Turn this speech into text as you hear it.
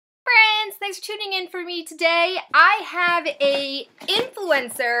thanks for tuning in for me today. I have a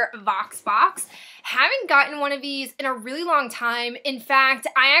influencer Voxbox. Haven't gotten one of these in a really long time. In fact,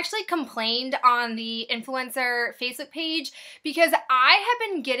 I actually complained on the influencer Facebook page because I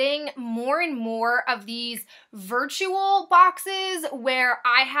have been getting more and more of these virtual boxes where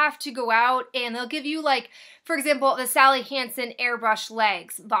I have to go out and they'll give you, like, for example, the Sally Hansen airbrush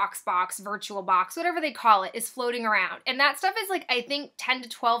legs Voxbox, virtual box, whatever they call it, is floating around. And that stuff is like, I think $10 to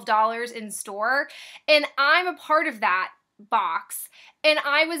 $12 in store. And I'm a part of that box. And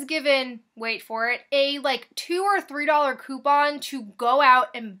I was given, wait for it, a like $2 or $3 coupon to go out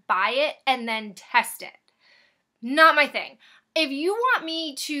and buy it and then test it. Not my thing. If you want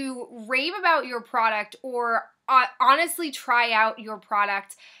me to rave about your product or honestly try out your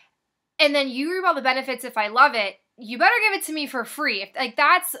product, and then you reap all the benefits if I love it, you better give it to me for free.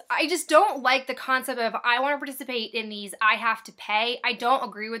 I just don't like the concept of I want to participate in these, I have to pay. I don't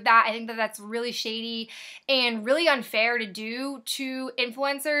agree with that. I think that that's really shady and really unfair to do to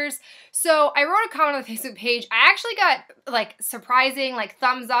influencers. So I wrote a comment on the Facebook page. I actually got like surprising like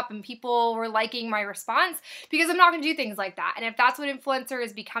thumbs up and people were liking my response because I'm not going to do things like that. And if that's what influencer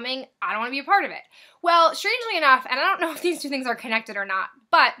is becoming, I don't want to be a part of it. Well, strangely enough, and I don't know if these two things are connected or not,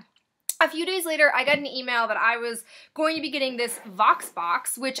 but a few days later, I got an email that I was going to be getting this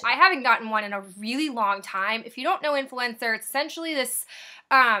Voxbox, which I haven't gotten one in a really long time. If you don't know influencer, it's essentially this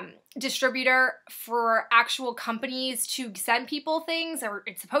distributor for actual companies to send people things, or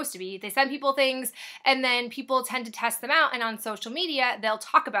it's supposed to be. They send people things, and then people tend to test them out, and on social media, they'll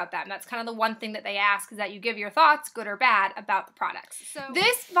talk about them. That's kind of the one thing that they ask, is that you give your thoughts, good or bad, about the products. So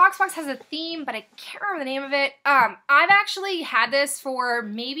this Voxbox has a theme, but I can't remember the name of it. I've actually had this for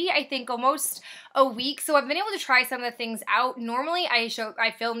maybe, I think, almost a week, so I've been able to try some of the things out. Normally, I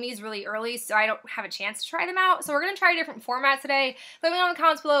film these really early, so I don't have a chance to try them out. So we're going to try a different format today. Let me know in the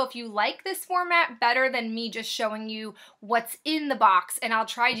comments below if you like this format better than me just showing you what's in the box, and I'll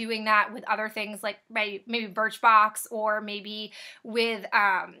try doing that with other things like maybe Birchbox or maybe with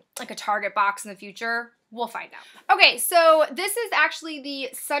like a Target box in the future. We'll find out. Okay, so this is actually the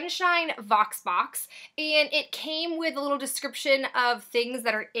Sunshine Voxbox, and it came with a little description of things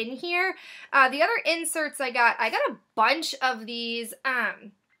that are in here. The other inserts I got a bunch of these,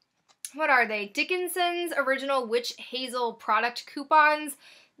 what are they? Dickinson's original Witch Hazel product coupons.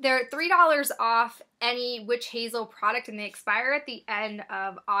 They're $3 off any Witch Hazel product, and they expire at the end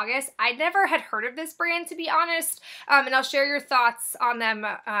of August. I never had heard of this brand, to be honest, and I'll share your thoughts on them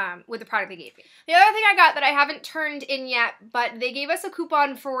with the product they gave me. The other thing I got that I haven't turned in yet, but they gave us a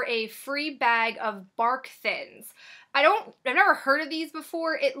coupon for a free bag of bark thins. I've never heard of these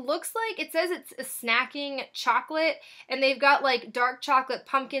before. It looks like, it says it's a snacking chocolate, and they've got like dark chocolate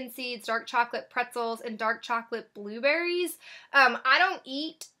pumpkin seeds, dark chocolate pretzels, and dark chocolate blueberries. I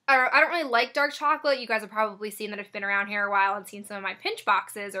don't really like dark chocolate. You guys have probably seen that I've been around here a while and seen some of my pinch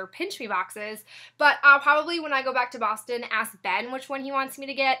boxes or pinch me boxes, but I'll probably, when I go back to Boston, ask Ben which one he wants me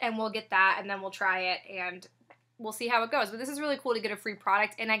to get, and we'll get that, and then we'll try it, and we'll see how it goes. But this is really cool to get a free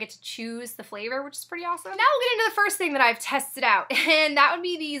product, and I get to choose the flavor, which is pretty awesome. Now we'll get into the first thing that I've tested out, and that would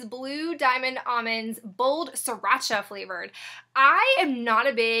be these Blue Diamond Almonds Bold Sriracha flavored. I am not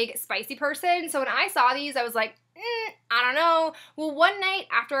a big spicy person, so when I saw these, I was like, I don't know. Well, one night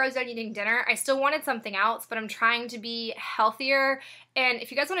after I was done eating dinner, I still wanted something else, but I'm trying to be healthier. And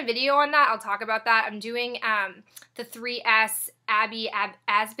if you guys want a video on that, I'll talk about that. I'm doing the 3S Abby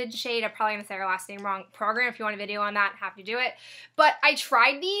Asbin shade. I'm probably going to say her last name wrong. Program. If you want a video on that, happy to do it. But I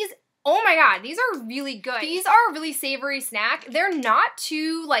tried these. Oh my god, these are really good. These are a really savory snack. They're not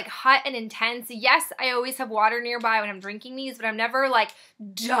too like hot and intense. Yes, I always have water nearby when I'm drinking these, but I'm never like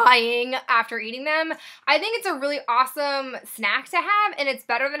dying after eating them. I think it's a really awesome snack to have, and it's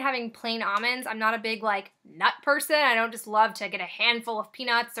better than having plain almonds. I'm not a big like nut person. I don't just love to get a handful of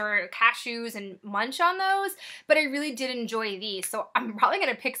peanuts or cashews and munch on those, but I really did enjoy these. So I'm probably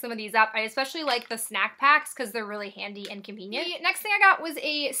gonna pick some of these up. I especially like the snack packs because they're really handy and convenient. The next thing I got was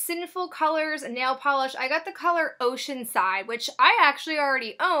a Sinful Colors nail polish. I got the color Oceanside, which I actually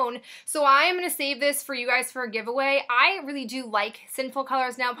already own, so I am going to save this for you guys for a giveaway. I really do like Sinful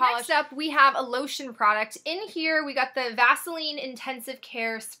Colors nail polish. Next up, we have a lotion product. In here, we got the Vaseline Intensive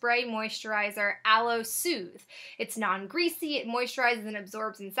Care Spray Moisturizer Aloe Soothe. It's non-greasy, it moisturizes and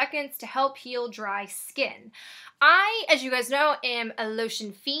absorbs in seconds to help heal dry skin. I, as you guys know, am a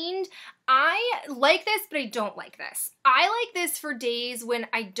lotion fiend. I like this, but I don't like this. I like this for days when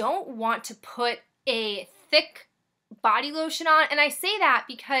I don't want to put a thick body lotion on, and I say that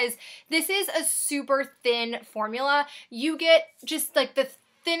because this is a super thin formula. You get just like the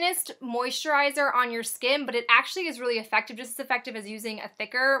thinnest moisturizer on your skin, but it actually is really effective, just as effective as using a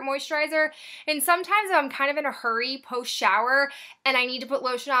thicker moisturizer. And sometimes if I'm kind of in a hurry post-shower and I need to put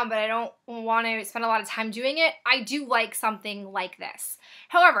lotion on, but I don't want to spend a lot of time doing it, I do like something like this.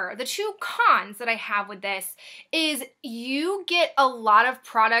 However, the two cons that I have with this is you get a lot of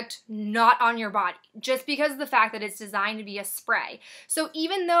product not on your body, just because of the fact that it's designed to be a spray. So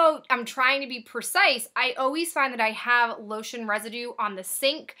even though I'm trying to be precise, I always find that I have lotion residue on the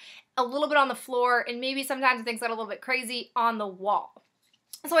sink, a little bit on the floor, and maybe sometimes things get a little bit crazy on the wall.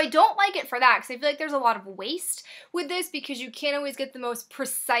 So I don't like it for that, because I feel like there's a lot of waste with this because you can't always get the most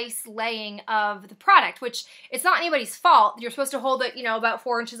precise laying of the product, which it's not anybody's fault. You're supposed to hold it, you know, about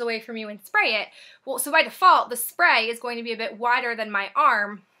 4 inches away from you and spray it. Well, so by default, the spray is going to be a bit wider than my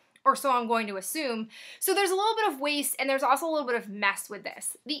arm, or so I'm going to assume. So there's a little bit of waste, and there's also a little bit of mess with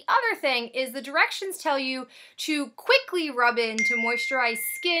this. The other thing is the directions tell you to quickly rub in to moisturize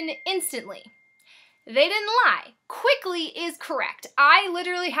skin instantly. They didn't lie. Quickly is correct. I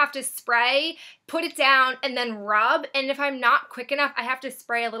literally have to spray, put it down, and then rub, and if I'm not quick enough, I have to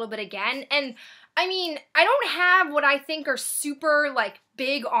spray a little bit again. And I mean, I don't have what I think are super, like,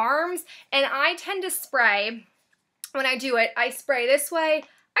 big arms, and I tend to spray, when I do it, I spray this way,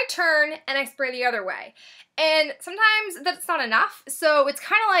 I turn, and I spray the other way. And sometimes that's not enough, so it's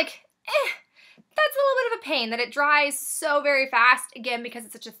kind of like, that's a little bit of a pain that it dries so very fast, again, because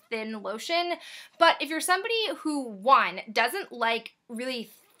it's such a thin lotion. But if you're somebody who, one, doesn't like really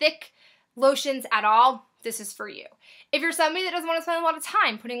thick lotions at all, this is for you. If you're somebody that doesn't want to spend a lot of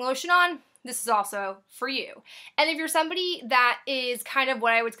time putting lotion on, this is also for you. And if you're somebody that is kind of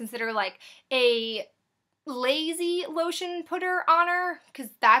what I would consider like a lazy lotion putter-oner, because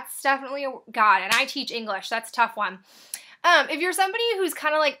that's definitely God, and I teach English, that's a tough one. If you're somebody who's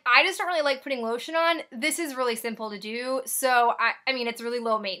kind of like, I just don't really like putting lotion on, this is really simple to do. So, I mean, it's really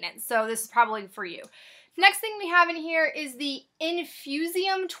low maintenance. So this is probably for you. Next thing we have in here is the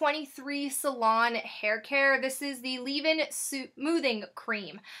Infusium 23 Salon Hair Care. This is the leave-in smoothing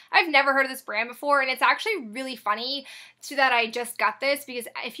cream. I've never heard of this brand before, and it's actually really funny that I just got this, because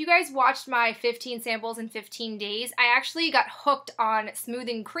if you guys watched my 15 samples in 15 days, I actually got hooked on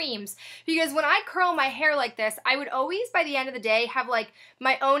smoothing creams, because when I curl my hair like this, I would always, by the end of the day, have like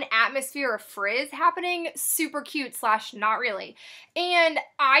my own atmosphere of frizz happening. Super cute / not really. And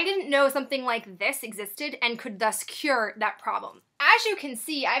I didn't know something like this existed and could thus cure that problem. As you can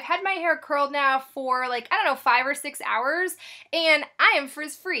see, I've had my hair curled now for like, I don't know, 5 or 6 hours, and I am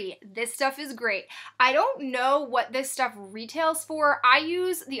frizz-free. This stuff is great. I don't know what this stuff retails for. I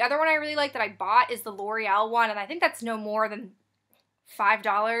use, the other one I really like that I bought is the L'Oreal one, and I think that's no more than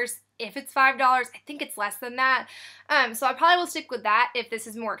 $5. If it's $5, I think it's less than that. So I probably will stick with that if this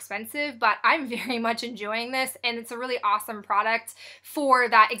is more expensive, but I'm very much enjoying this, and it's a really awesome product for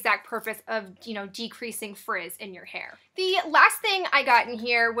that exact purpose of, you know, decreasing frizz in your hair. The last thing I got in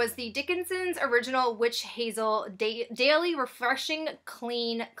here was the Dickinson's Original Witch Hazel Daily Refreshing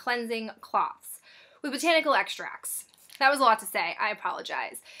Clean Cleansing Cloths with botanical extracts. That was a lot to say. I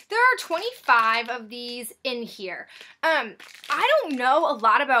apologize. There are 25 of these in here. I don't know a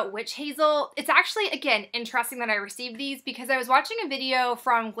lot about Witch Hazel. It's actually, again, interesting that I received these because I was watching a video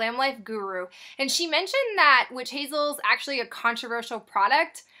from Glam Life Guru, and she mentioned that Witch Hazel's actually a controversial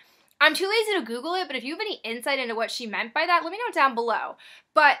product. I'm too lazy to Google it, but if you have any insight into what she meant by that, let me know down below.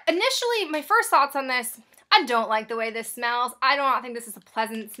 But initially, my first thoughts on this, I don't like the way this smells. I do not think this is a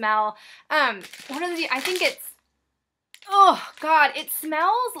pleasant smell. I think it's, oh God, it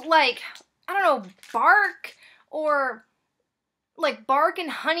smells like, I don't know, bark or like bark and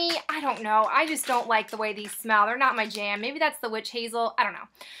honey. I don't know. I just don't like the way these smell. They're not my jam. Maybe that's the Witch Hazel. I don't know.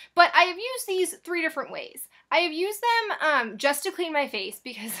 But I have used these 3 different ways. I have used them just to clean my face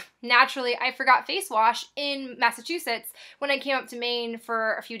because naturally I forgot face wash in Massachusetts when I came up to Maine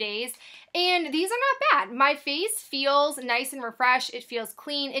for a few days. And these are not bad. My face feels nice and refreshed. It feels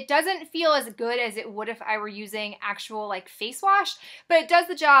clean. It doesn't feel as good as it would if I were using actual like face wash, but it does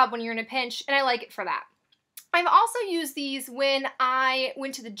the job when you're in a pinch, and I like it for that. I've also used these when I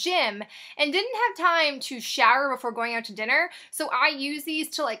went to the gym and didn't have time to shower before going out to dinner, so I use these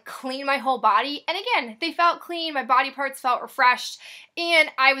to like clean my whole body, and again, they felt clean, my body parts felt refreshed, and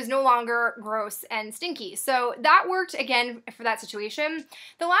I was no longer gross and stinky. So that worked again for that situation.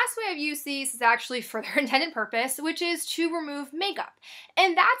 The last way I've used these is actually for their intended purpose, which is to remove makeup,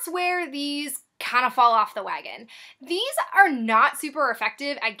 and that's where these kind of fall off the wagon. These are not super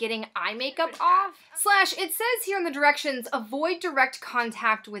effective at getting eye makeup off. / it says here in the directions, avoid direct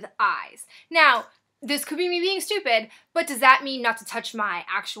contact with eyes. Now, this could be me being stupid, but does that mean not to touch my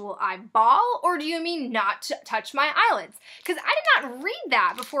actual eyeball, or do you mean not to touch my eyelids? Because I did not read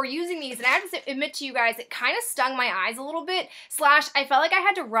that before using these, and I have to admit to you guys, it kind of stung my eyes a little bit, / I felt like I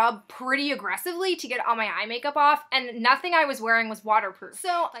had to rub pretty aggressively to get all my eye makeup off, and nothing I was wearing was waterproof.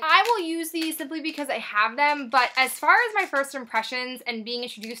 So I will use these simply because I have them, but as far as my first impressions and being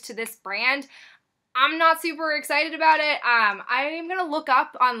introduced to this brand, I'm not super excited about it. I am going to look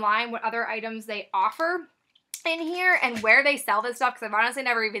up online what other items they offer in here and where they sell this stuff, because I've honestly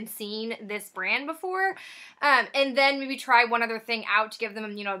never even seen this brand before. And then maybe try one other thing out to give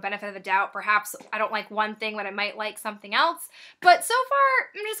them, you know, a benefit of the doubt. Perhaps I don't like one thing, but I might like something else. But so far,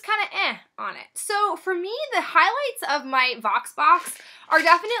 I'm just kind of on it. So for me, the highlights of my Voxbox are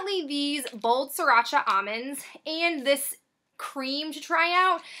definitely these bold sriracha almonds and this cream to try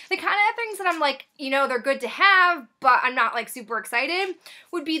out. The kind of things that I'm like, you know, they're good to have, but I'm not like super excited,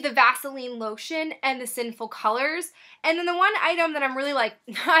 would be the Vaseline lotion and the Sinful Colors. And then the one item that I'm really like,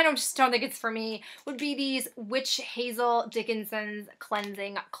 I just don't think it's for me, would be these Witch Hazel Dickinson's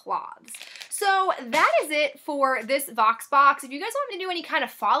cleansing cloths. So that is it for this Voxbox. If you guys want me to do any kind of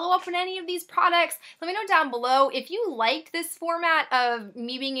follow-up on any of these products, let me know down below. If you liked this format of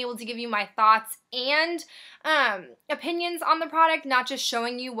me being able to give you my thoughts and opinions on the product, not just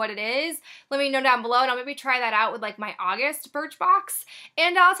showing you what it is, let me know down below, and I'll maybe try that out with like my August Birchbox.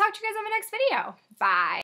 And I'll talk to you guys on the next video. Bye.